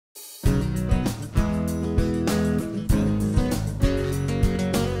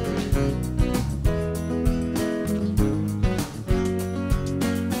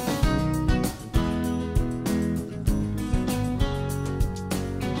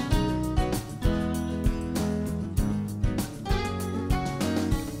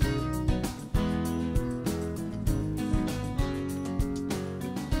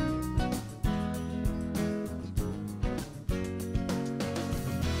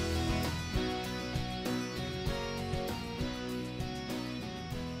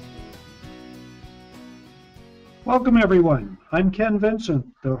Welcome everyone. I'm Ken Vincent,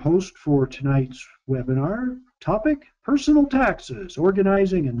 the host for tonight's webinar. Topic, personal taxes,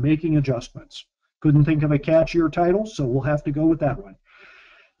 organizing and making adjustments. Couldn't think of a catchier title, so we'll have to go with that one.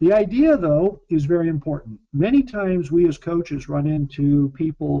 The idea, though, is very important. Many times we as coaches run into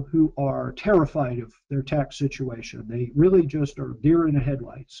people who are terrified of their tax situation. They really just are deer in the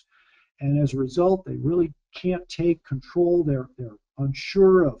headlights. And as a result, they really can't take control. They're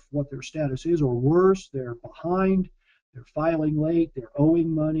unsure of what their status is, or worse, they're behind, they're filing late, they're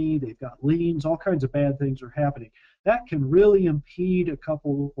owing money, they've got liens, all kinds of bad things are happening. That can really impede a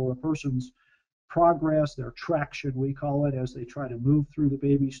couple or a person's progress, their traction, we call it, as they try to move through the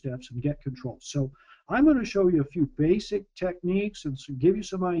baby steps and get control. So I'm going to show you a few basic techniques and give you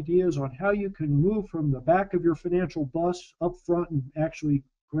some ideas on how you can move from the back of your financial bus up front and actually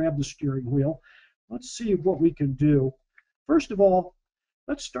grab the steering wheel. Let's see what we can do. First of all,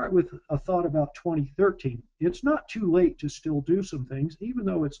 let's start with a thought about 2013. It's not too late to still do some things, even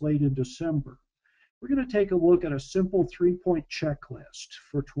though it's late in December. We're going to take a look at a simple 3-point checklist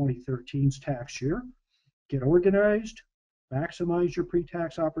for 2013's tax year. Get organized, maximize your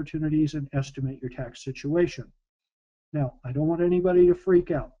pre-tax opportunities, and estimate your tax situation. Now, I don't want anybody to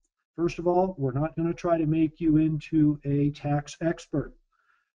freak out. First of all, we're not going to try to make you into a tax expert.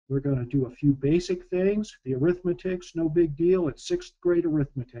 We're going to do a few basic things. The arithmetic's no big deal. It's 6th grade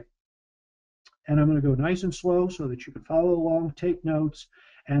arithmetic. And I'm going to go nice and slow so that you can follow along, take notes,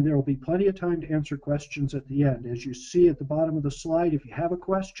 and there will be plenty of time to answer questions at the end. As you see at the bottom of the slide, if you have a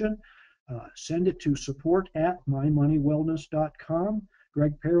question, send it to support@mymoneywellness.com.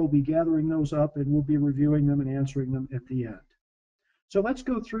 Greg Pear will be gathering those up, and we'll be reviewing them and answering them at the end. So let's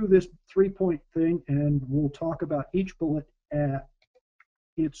go through this 3-point thing, and we'll talk about each bullet at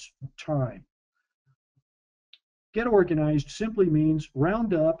its time. Get organized simply means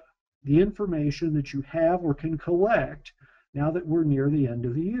round up the information that you have or can collect now that we're near the end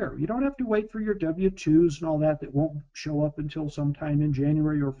of the year. You don't have to wait for your W-2s and all that won't show up until sometime in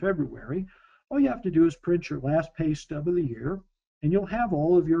January or February. All you have to do is print your last pay stub of the year, and you'll have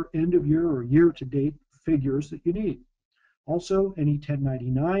all of your end of year or year-to-date figures that you need. Also, any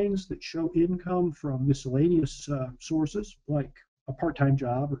 1099s that show income from miscellaneous sources, like a part-time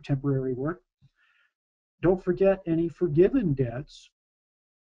job or temporary work. Don't forget any forgiven debts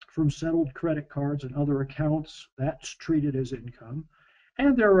from settled credit cards and other accounts. That's treated as income.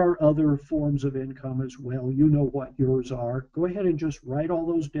 And there are other forms of income as well. You know what yours are. Go ahead and just write all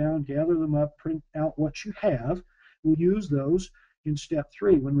those down, gather them up, print out what you have. We'll use those in step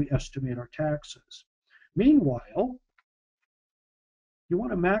 3 when we estimate our taxes. Meanwhile, you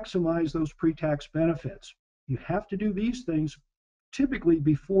want to maximize those pre-tax benefits. You have to do these things typically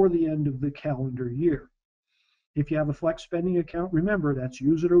before the end of the calendar year. If you have a flex spending account, remember that's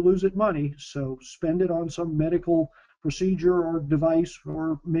use it or lose it money, so spend it on some medical procedure or device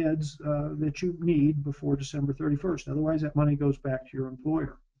or meds that you need before December 31st. Otherwise, that money goes back to your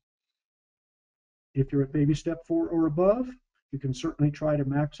employer. If you're at baby step 4 or above, you can certainly try to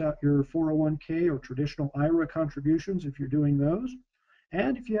max out your 401k or traditional IRA contributions if you're doing those.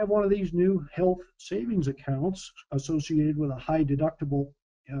 And if you have one of these new health savings accounts associated with a high deductible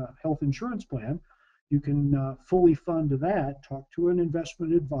health insurance plan, you can fully fund that. Talk to an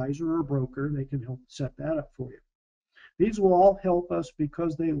investment advisor or broker. They can help set that up for you. These will all help us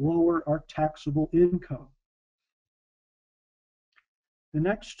because they lower our taxable income. The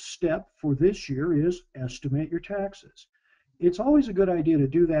next step for this year is estimate your taxes. It's always a good idea to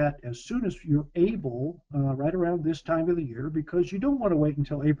do that as soon as you're able, right around this time of the year, because you don't want to wait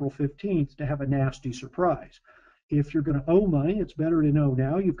until April 15th to have a nasty surprise. If you're going to owe money, it's better to know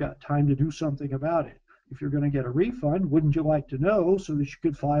now. You've got time to do something about it. If you're going to get a refund, wouldn't you like to know so that you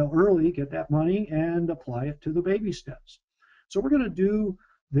could file early, get that money, and apply it to the baby steps? So we're going to do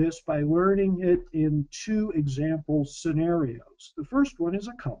this by learning it in 2 example scenarios. The first one is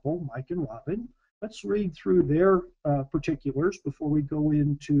a couple, Mike and Robin. Let's read through their particulars before we go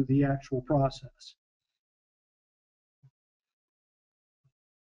into the actual process.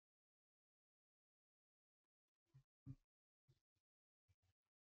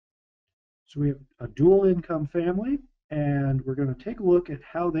 So we have a dual income family, and we're going to take a look at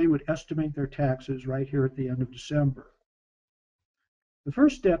how they would estimate their taxes right here at the end of December. The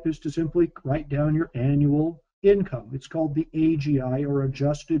first step is to simply write down your annual income. It's called the AGI, or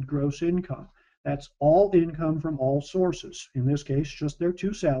adjusted gross income. That's all income from all sources. In this case, just their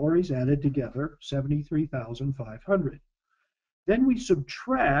 2 salaries added together, $73,500. Then we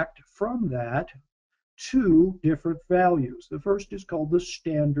subtract from that 2 different values. The first is called the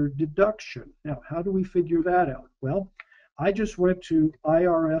standard deduction. Now, how do we figure that out? Well, I just went to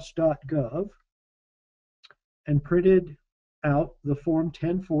irs.gov and printed out the Form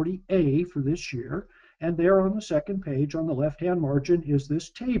 1040A for this year. And there on the second page on the left-hand margin is this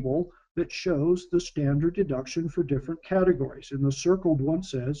table that shows the standard deduction for different categories. And the circled one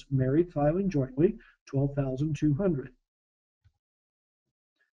says married filing jointly, $12,200.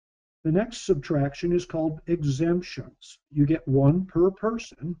 The next subtraction is called exemptions. You get one per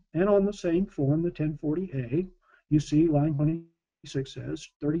person, and on the same form, the 1040A, you see line 26 says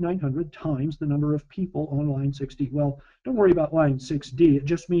 3,900 times the number of people on line 6D. Well, don't worry about line 6D. It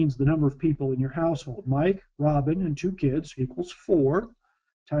just means the number of people in your household. Mike, Robin, and 2 kids equals 4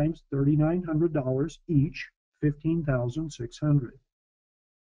 times $3,900 each, $15,600.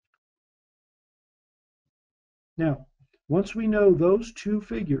 Now, once we know those two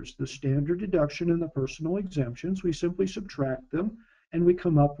figures, the standard deduction and the personal exemptions, we simply subtract them and we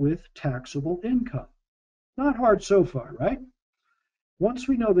come up with taxable income. Not hard so far, right? Once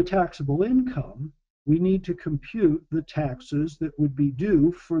we know the taxable income, we need to compute the taxes that would be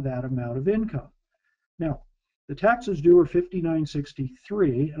due for that amount of income. Now, the taxes due are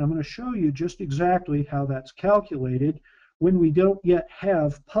 $59.63, and I'm going to show you just exactly how that's calculated when we don't yet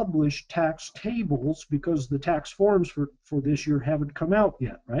have published tax tables because the tax forms for this year haven't come out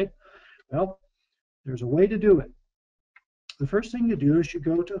yet, right? Well, there's a way to do it. The first thing you do is you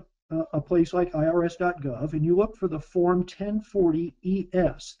go to a place like irs.gov and you look for the Form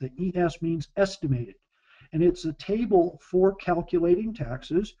 1040-ES. The ES means estimated, and it's a table for calculating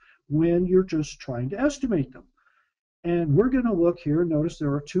taxes when you're just trying to estimate them. And we're going to look here. Notice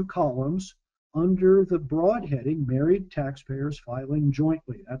there are 2 columns under the broad heading, married taxpayers filing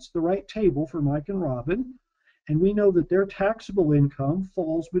jointly. That's the right table for Mike and Robin. And we know that their taxable income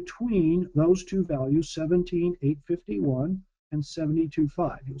falls between those 2 values, 17,851 and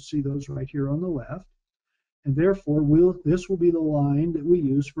 72.5. You'll see those right here on the left. And therefore, this will be the line that we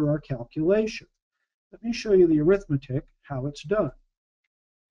use for our calculation. Let me show you the arithmetic, how it's done.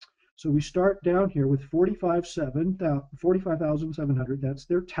 So we start down here with 45,700, that's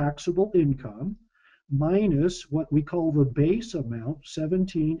their taxable income, minus what we call the base amount,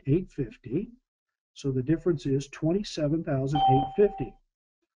 17,850. So the difference is 27,850.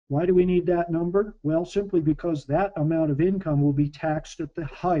 Why do we need that number? Well, simply because that amount of income will be taxed at the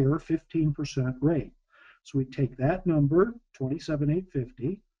higher 15% rate. So we take that number,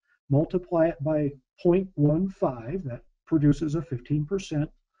 27,850, multiply it by 0.15, that produces a 15%,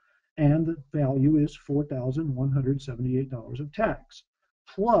 and the value is $4,178 of tax,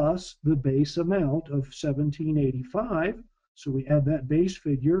 plus the base amount of $1,785. So we add that base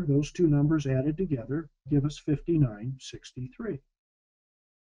figure, those 2 numbers added together give us $59.63.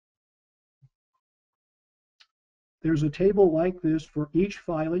 There's a table like this for each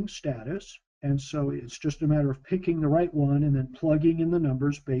filing status, and so it's just a matter of picking the right one and then plugging in the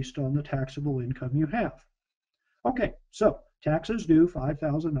numbers based on the taxable income you have. Okay, so taxes due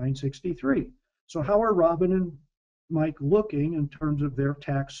 $5,963. So how are Robin and Mike looking in terms of their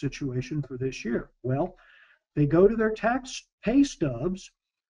tax situation for this year? Well, they go to their tax pay stubs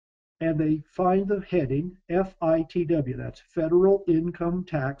and they find the heading FITW, that's Federal Income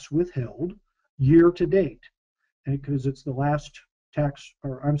Tax Withheld, year to date. And because it's the last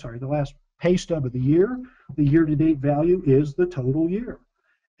the last pay stub of the year-to-date value is the total year.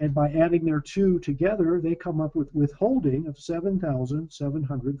 And by adding their 2 together, they come up with withholding of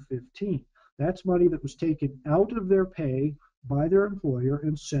 $7,715. That's money that was taken out of their pay by their employer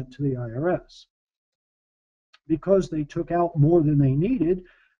and sent to the IRS. Because they took out more than they needed,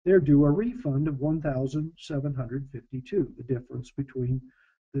 they're due a refund of $1,752, the difference between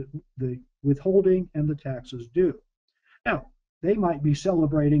the withholding and the taxes due. Now, they might be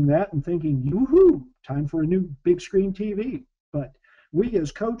celebrating that and thinking, yoo-hoo, time for a new big screen TV. But we as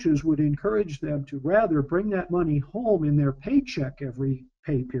coaches would encourage them to rather bring that money home in their paycheck every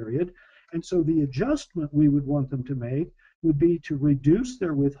pay period. And so the adjustment we would want them to make would be to reduce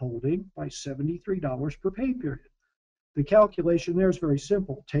their withholding by $73 per pay period. The calculation there is very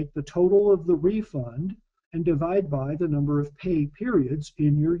simple. Take the total of the refund and divide by the number of pay periods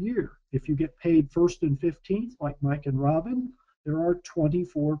in your year. If you get paid 1st and 15th, like Mike and Robin, there are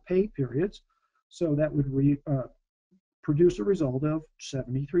 24 pay periods. So that would produce a result of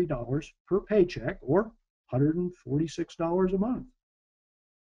 $73 per paycheck, or $146 a month.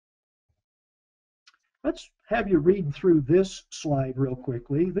 Let's have you read through this slide real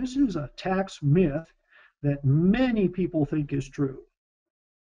quickly. This is a tax myth that many people think is true.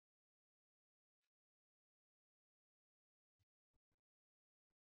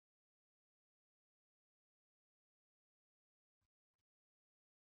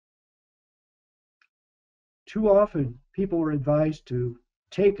 Too often, people are advised to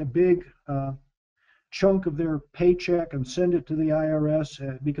take a big chunk of their paycheck and send it to the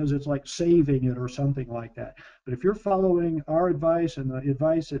IRS because it's like saving it or something like that. But if you're following our advice and the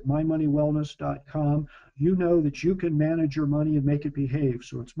advice at mymoneywellness.com, you know that you can manage your money and make it behave.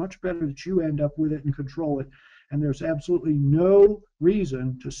 So it's much better that you end up with it and control it. And there's absolutely no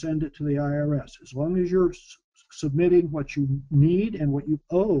reason to send it to the IRS. As long as you're submitting what you need and what you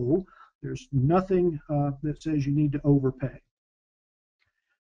owe, there's nothing that says you need to overpay.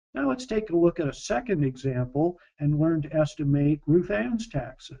 Now let's take a look at a second example and learn to estimate Ruth Ann's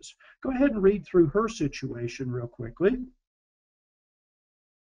taxes. Go ahead and read through her situation real quickly.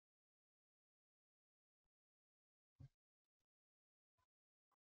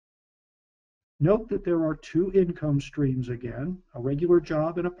 Note that there are two income streams again, a regular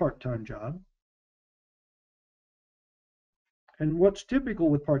job and a part-time job. And what's typical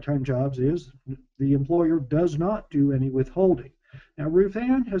with part-time jobs is the employer does not do any withholding. Now, Ruth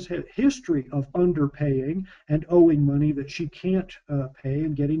Ann has had a history of underpaying and owing money that she can't pay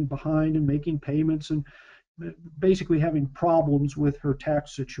and getting behind and making payments and basically having problems with her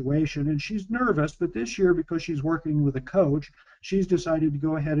tax situation. And she's nervous, but this year, because she's working with a coach, she's decided to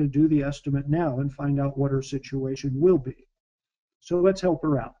go ahead and do the estimate now and find out what her situation will be. So let's help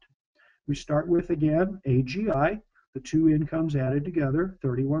her out. We start with, again, AGI, the two incomes added together,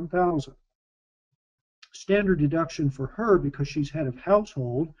 $31,000. Standard deduction for her, because she's head of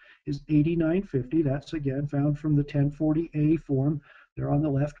household, is $89.50. That's, again, found from the 1040A form. They're on the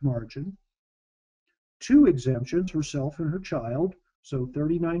left margin. Two exemptions, herself and her child, so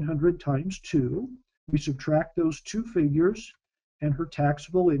 $3,900 times 2. We subtract those two figures, and her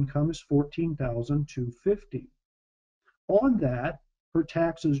taxable income is $14,250. On that, her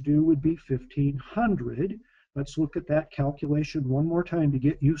taxes due would be $1,500. Let's look at that calculation one more time to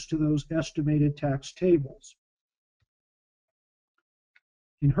get used to those estimated tax tables.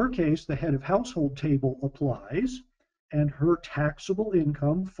 In her case, the head of household table applies, and her taxable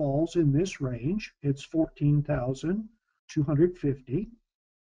income falls in this range. It's $14,250.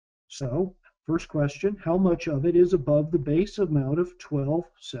 So, first question, how much of it is above the base amount of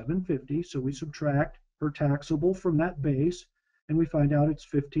 $12,750? So we subtract her taxable from that base, and we find out it's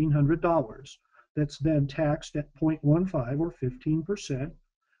 $1,500. That's then taxed at 0.15 or 15%.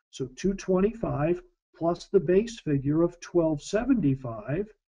 So $225 plus the base figure of $1,275.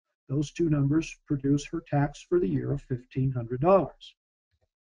 Those two numbers produce her tax for the year of $1,500.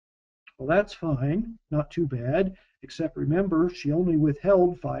 Well, that's fine, not too bad, except remember she only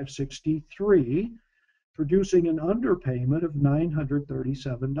withheld $563, producing an underpayment of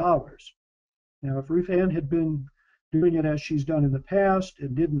 $937. Now, if Ruth Ann had been doing it as she's done in the past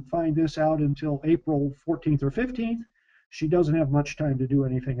and didn't find this out until April 14th or 15th, she doesn't have much time to do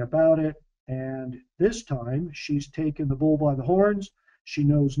anything about it. And this time she's taken the bull by the horns. She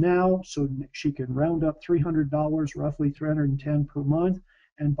knows now, so she can round up $300, roughly $310 per month,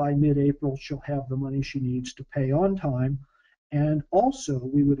 and by mid-April she'll have the money she needs to pay on time. And also,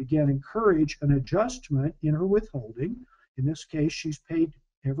 we would again encourage an adjustment in her withholding. In this case, she's paid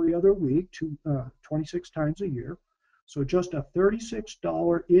every other week, 26 times a year. So just a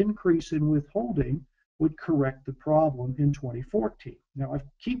 $36 increase in withholding would correct the problem in 2014. Now, I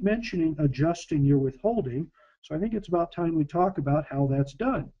keep mentioning adjusting your withholding, so I think it's about time we talk about how that's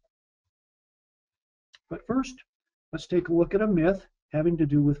done. But first, let's take a look at a myth having to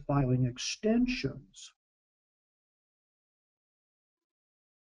do with filing extensions.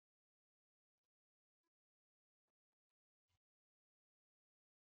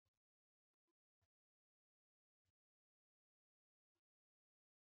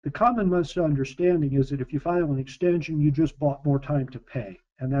 The common misunderstanding is that if you file an extension, you just bought more time to pay,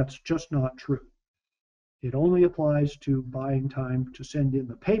 and that's just not true. It only applies to buying time to send in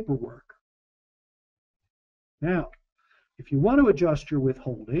the paperwork. Now, if you want to adjust your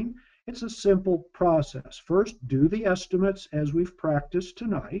withholding, it's a simple process. First, do the estimates as we've practiced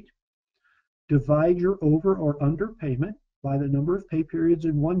tonight. Divide your over or underpayment by the number of pay periods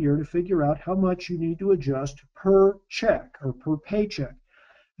in 1 year to figure out how much you need to adjust per check or per paycheck.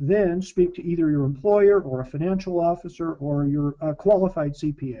 Then speak to either your employer or a financial officer or your qualified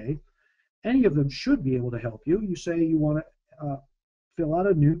CPA. Any of them should be able to help you. You say you want to fill out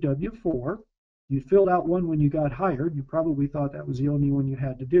a new W-4. You filled out one when you got hired. You probably thought that was the only one you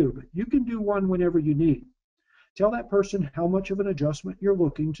had to do, but you can do one whenever you need. Tell that person how much of an adjustment you're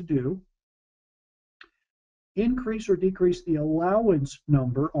looking to do. Increase or decrease the allowance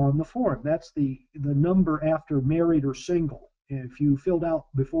number on the form. That's the number after married or single. If you filled out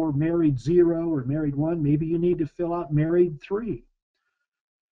before married 0 or married 1, maybe you need to fill out married 3.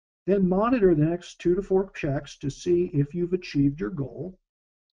 Then monitor the next 2 to 4 checks to see if you've achieved your goal.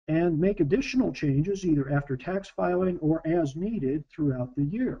 and make additional changes either after tax filing or as needed throughout the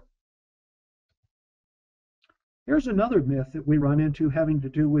year. Here's another myth that we run into having to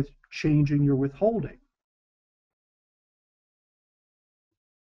do with changing your withholding.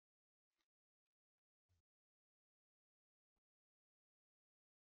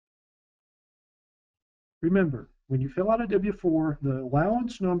 Remember, when you fill out a W-4, the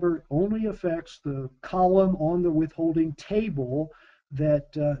allowance number only affects the column on the withholding table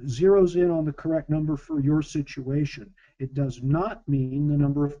that zeroes in on the correct number for your situation. It does not mean the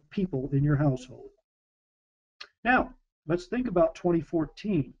number of people in your household. Now, let's think about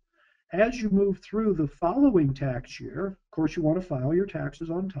 2014. As you move through the following tax year, of course, you want to file your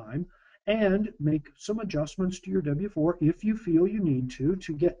taxes on time and make some adjustments to your W-4 if you feel you need to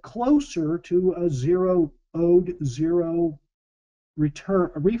get closer to a zero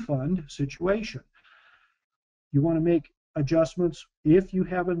refund situation. You want to make adjustments if you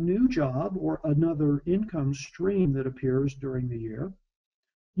have a new job or another income stream that appears during the year.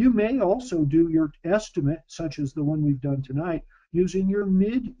 You may also do your estimate, such as the one we've done tonight, using your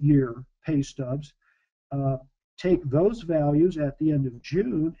mid-year pay stubs. Take those values at the end of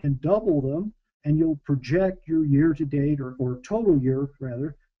June and double them, and you'll project your year-to-date or total year,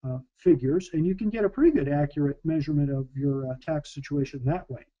 rather, figures, and you can get a pretty good accurate measurement of your tax situation that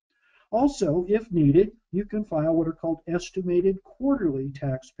way. Also, if needed, you can file what are called estimated quarterly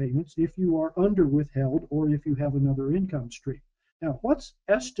tax payments if you are under withheld or if you have another income stream. Now, what's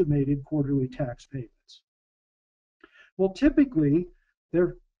estimated quarterly tax payments? Well, typically,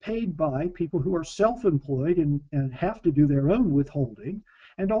 they're paid by people who are self-employed and have to do their own withholding,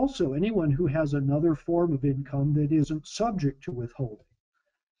 and also anyone who has another form of income that isn't subject to withholding.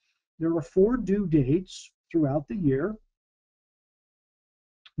 There are 4 due dates throughout the year.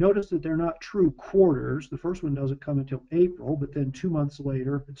 Notice that they're not true quarters. The first one doesn't come until April, but then 2 months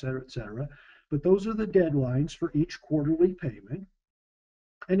later, et cetera, et cetera. But those are the deadlines for each quarterly payment.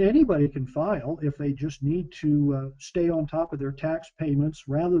 And anybody can file if they just need to stay on top of their tax payments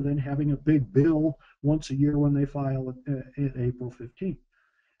rather than having a big bill once a year when they file at April 15th.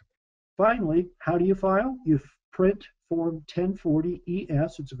 Finally, how do you file? You print Form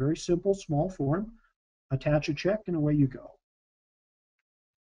 1040-ES. It's a very simple, small form. Attach a check, and away you go.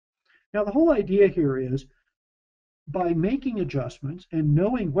 Now, the whole idea here is by making adjustments and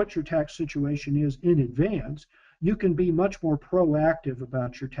knowing what your tax situation is in advance, you can be much more proactive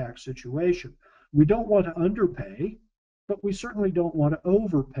about your tax situation. We don't want to underpay, but we certainly don't want to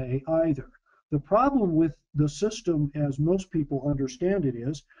overpay either. The problem with the system, as most people understand it,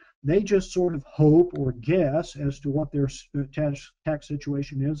 is they just sort of hope or guess as to what their tax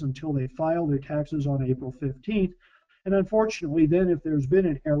situation is until they file their taxes on April 15th. And unfortunately, then if there's been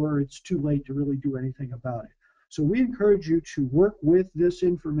an error, it's too late to really do anything about it. So we encourage you to work with this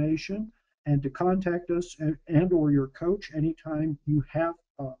information and to contact us and or your coach anytime you have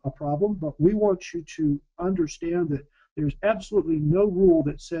a problem. But we want you to understand that there's absolutely no rule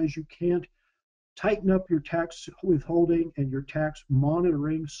that says you can't tighten up your tax withholding and your tax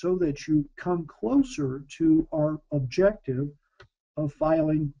monitoring so that you come closer to our objective of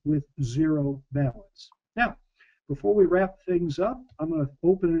filing with zero balance. Now, before we wrap things up, I'm going to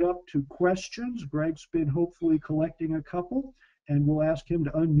open it up to questions. Greg's been hopefully collecting a couple, and we'll ask him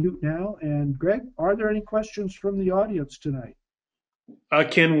to unmute now. And Greg, are there any questions from the audience tonight?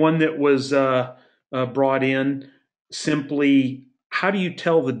 Ken, one that was brought in, simply, how do you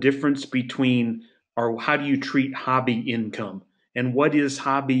tell the difference between, or how do you treat hobby income? And what is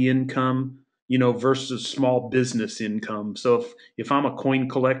hobby income, versus small business income? So if I'm a coin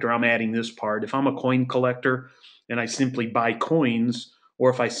collector, I'm adding this part. If I'm a coin collector and I simply buy coins, or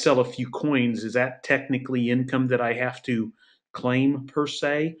if I sell a few coins, is that technically income that I have to claim per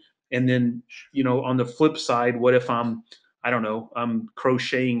se? And then, on the flip side, what if I don't know, I'm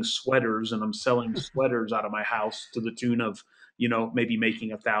crocheting sweaters and I'm selling sweaters out of my house to the tune of, maybe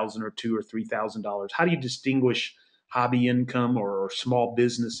making $1,000 or $2,000 or $3,000. How do you distinguish hobby income or small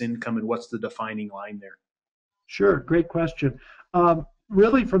business income, and what's the defining line there? Sure, great question.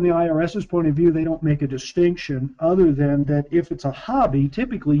 Really, from the IRS's point of view, they don't make a distinction other than that if it's a hobby,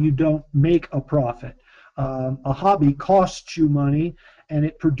 typically you don't make a profit. A hobby costs you money, and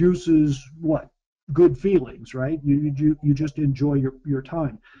it produces what? Good feelings, right? You just enjoy your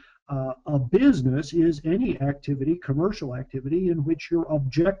time. A business is any activity, commercial activity, in which your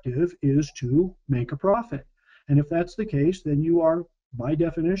objective is to make a profit. And if that's the case, then you are, by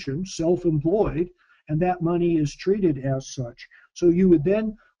definition, self-employed, and that money is treated as such. So you would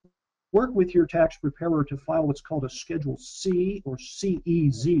then work with your tax preparer to file what's called a Schedule C or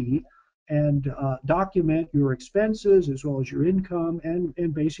CEZ, and document your expenses as well as your income.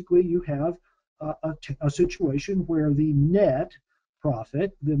 And basically, you have a situation where the net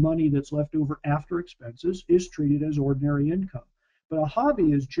profit, the money that's left over after expenses, is treated as ordinary income. But a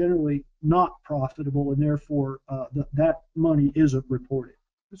hobby is generally not profitable, and therefore that money isn't reported.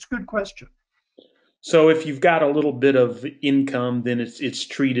 It's a good question. So if you've got a little bit of income, then it's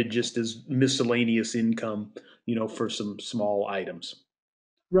treated just as miscellaneous income, for some small items.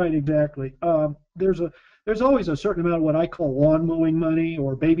 Right, exactly. There's always a certain amount of what I call lawn mowing money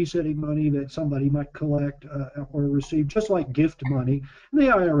or babysitting money that somebody might collect or receive, just like gift money. And the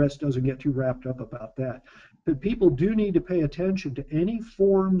IRS doesn't get too wrapped up about that. But people do need to pay attention to any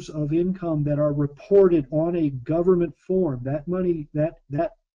forms of income that are reported on a government form. That money, that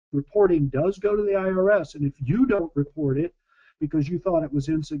reporting does go to the IRS, and if you don't report it because you thought it was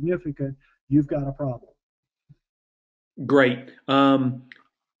insignificant, you've got a problem. Great.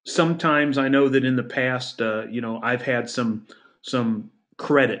 Sometimes I know that in the past, I've had some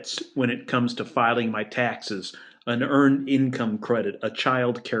credits when it comes to filing my taxes. An earned income credit, a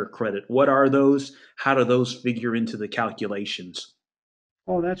child care credit. What are those? How do those figure into the calculations?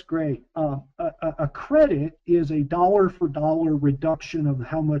 Oh, that's great. A credit is a dollar for dollar reduction of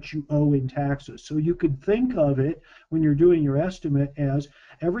how much you owe in taxes. So you could think of it when you're doing your estimate as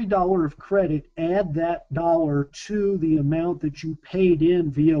every dollar of credit, add that dollar to the amount that you paid in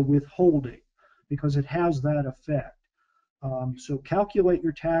via withholding, because it has that effect. So calculate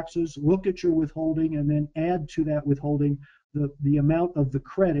your taxes, look at your withholding, and then add to that withholding the amount of the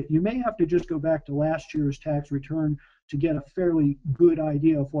credit. You may have to just go back to last year's tax return to get a fairly good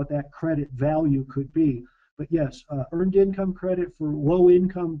idea of what that credit value could be. But yes, earned income credit for low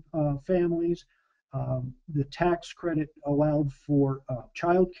income families, the tax credit allowed for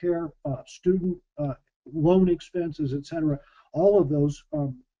child care, student loan expenses, etc. All of those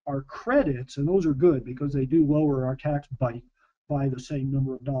are credits, and those are good because they do lower our tax bite by the same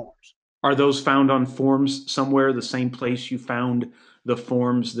number of dollars. Are those found on forms somewhere, the same place you found the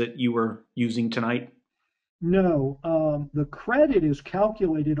forms that you were using tonight? No, the credit is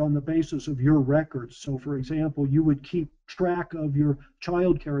calculated on the basis of your records. So, for example, you would keep track of your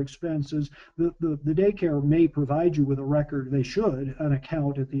child care expenses. The daycare may provide you with a record, they should, an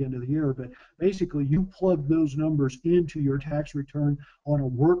account at the end of the year, but basically you plug those numbers into your tax return on a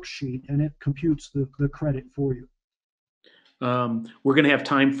worksheet and it computes the credit for you. We're going to have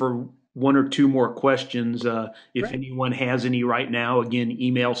time for one or two more questions. If Great. anyone has any right now, again,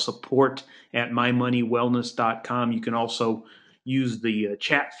 email support@mymoneywellness.com. You can also use the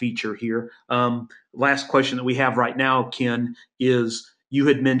chat feature here. Last question that we have right now, Ken, is you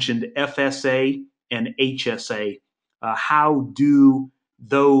had mentioned FSA and HSA. How do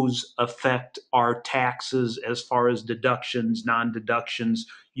those affect our taxes as far as deductions, non deductions?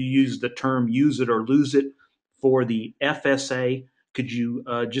 You use the term use it or lose it for the FSA. Could you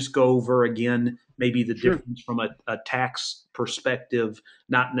just go over again maybe the Sure. difference from a tax perspective,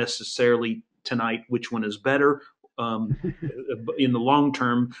 not necessarily tonight which one is better um, in the long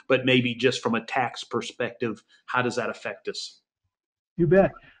term, but maybe just from a tax perspective, how does that affect us? You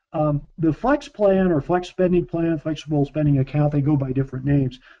bet. The flex plan or flex spending plan, flexible spending account, they go by different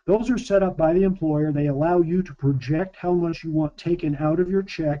names. Those are set up by the employer. They allow you to project how much you want taken out of your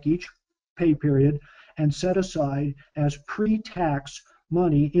check each pay period and set aside as pre-tax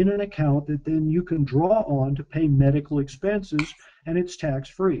money in an account that then you can draw on to pay medical expenses, and it's tax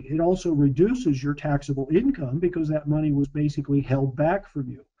free. It also reduces your taxable income because that money was basically held back from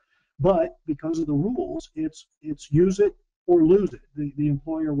you. But because of the rules, it's use it or lose it. The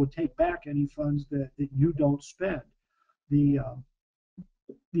employer would take back any funds that you don't spend. The uh,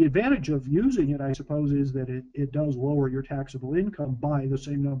 the advantage of using it, I suppose, is that it does lower your taxable income by the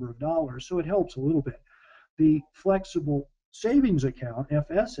same number of dollars, so it helps a little bit. The flexible savings account,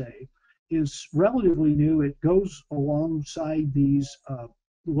 FSA, is relatively new. It goes alongside these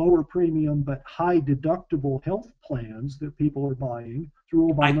lower premium but high deductible health plans that people are buying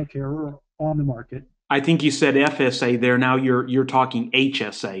through I, Obamacare or on the market. I think you said FSA there. Now you're talking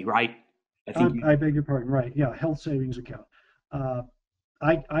HSA, right? I think you. I beg your pardon, right? Yeah, health savings account. Uh,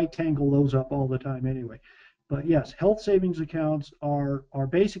 I tangle those up all the time anyway. But yes, health savings accounts are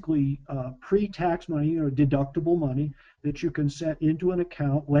basically pre-tax money or deductible money that you can set into an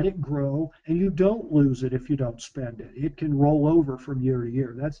account, let it grow, and you don't lose it if you don't spend it. It can roll over from year to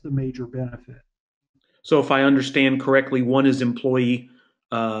year. That's the major benefit. So if I understand correctly, one is employee,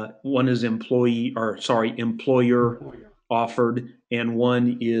 or sorry, employer Employer. offered, and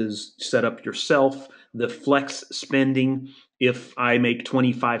one is set up yourself. The flex spending, if I make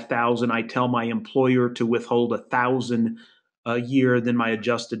 25,000, I tell my employer to withhold 1,000 a year, then my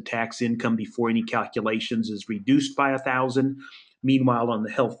adjusted tax income before any calculations is reduced by 1,000. Meanwhile, on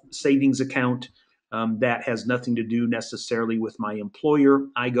the health savings account, that has nothing to do necessarily with my employer.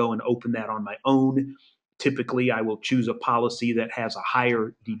 I go and open that on my own. Typically, I will choose a policy that has a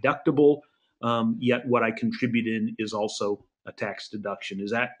higher deductible, yet what I contribute in is also a tax deduction.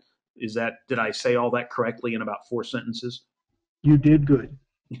 Did I say all that correctly in about 4 sentences? You did good.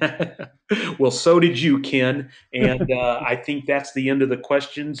 Well, so did you, Ken. And I think that's the end of the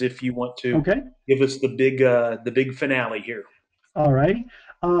questions. If you want to Okay. give us the big finale here. All right.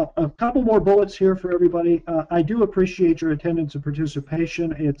 A couple more bullets here for everybody. I do appreciate your attendance and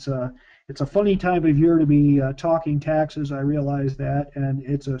participation. It's a funny time of year to be talking taxes. I realize that, and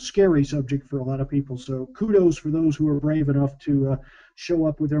it's a scary subject for a lot of people. So kudos for those who are brave enough to show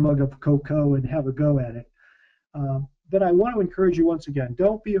up with their mug of cocoa and have a go at it. But I want to encourage you once again,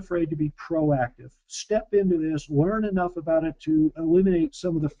 don't be afraid to be proactive. Step into this, learn enough about it to eliminate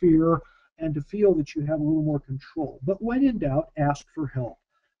some of the fear and to feel that you have a little more control. But when in doubt, ask for help.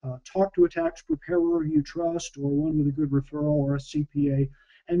 Talk to a tax preparer you trust or one with a good referral or a CPA,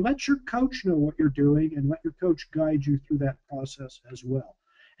 and let your coach know what you're doing and let your coach guide you through that process as well.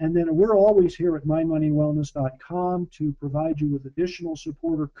 And then we're always here at mymoneywellness.com to provide you with additional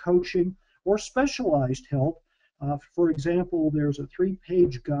support or coaching or specialized help. For example, there's a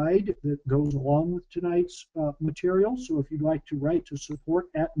 3-page guide that goes along with tonight's material. So if you'd like to write to support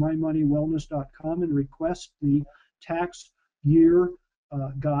at mymoneywellness.com and request the tax year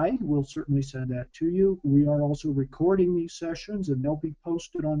guide, we'll certainly send that to you. We are also recording these sessions, and they'll be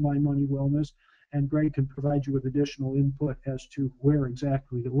posted on My Money Wellness, and Greg can provide you with additional input as to where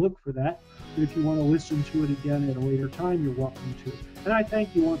exactly to look for that. But if you want to listen to it again at a later time, you're welcome to. And I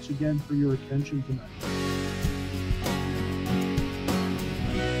thank you once again for your attention tonight.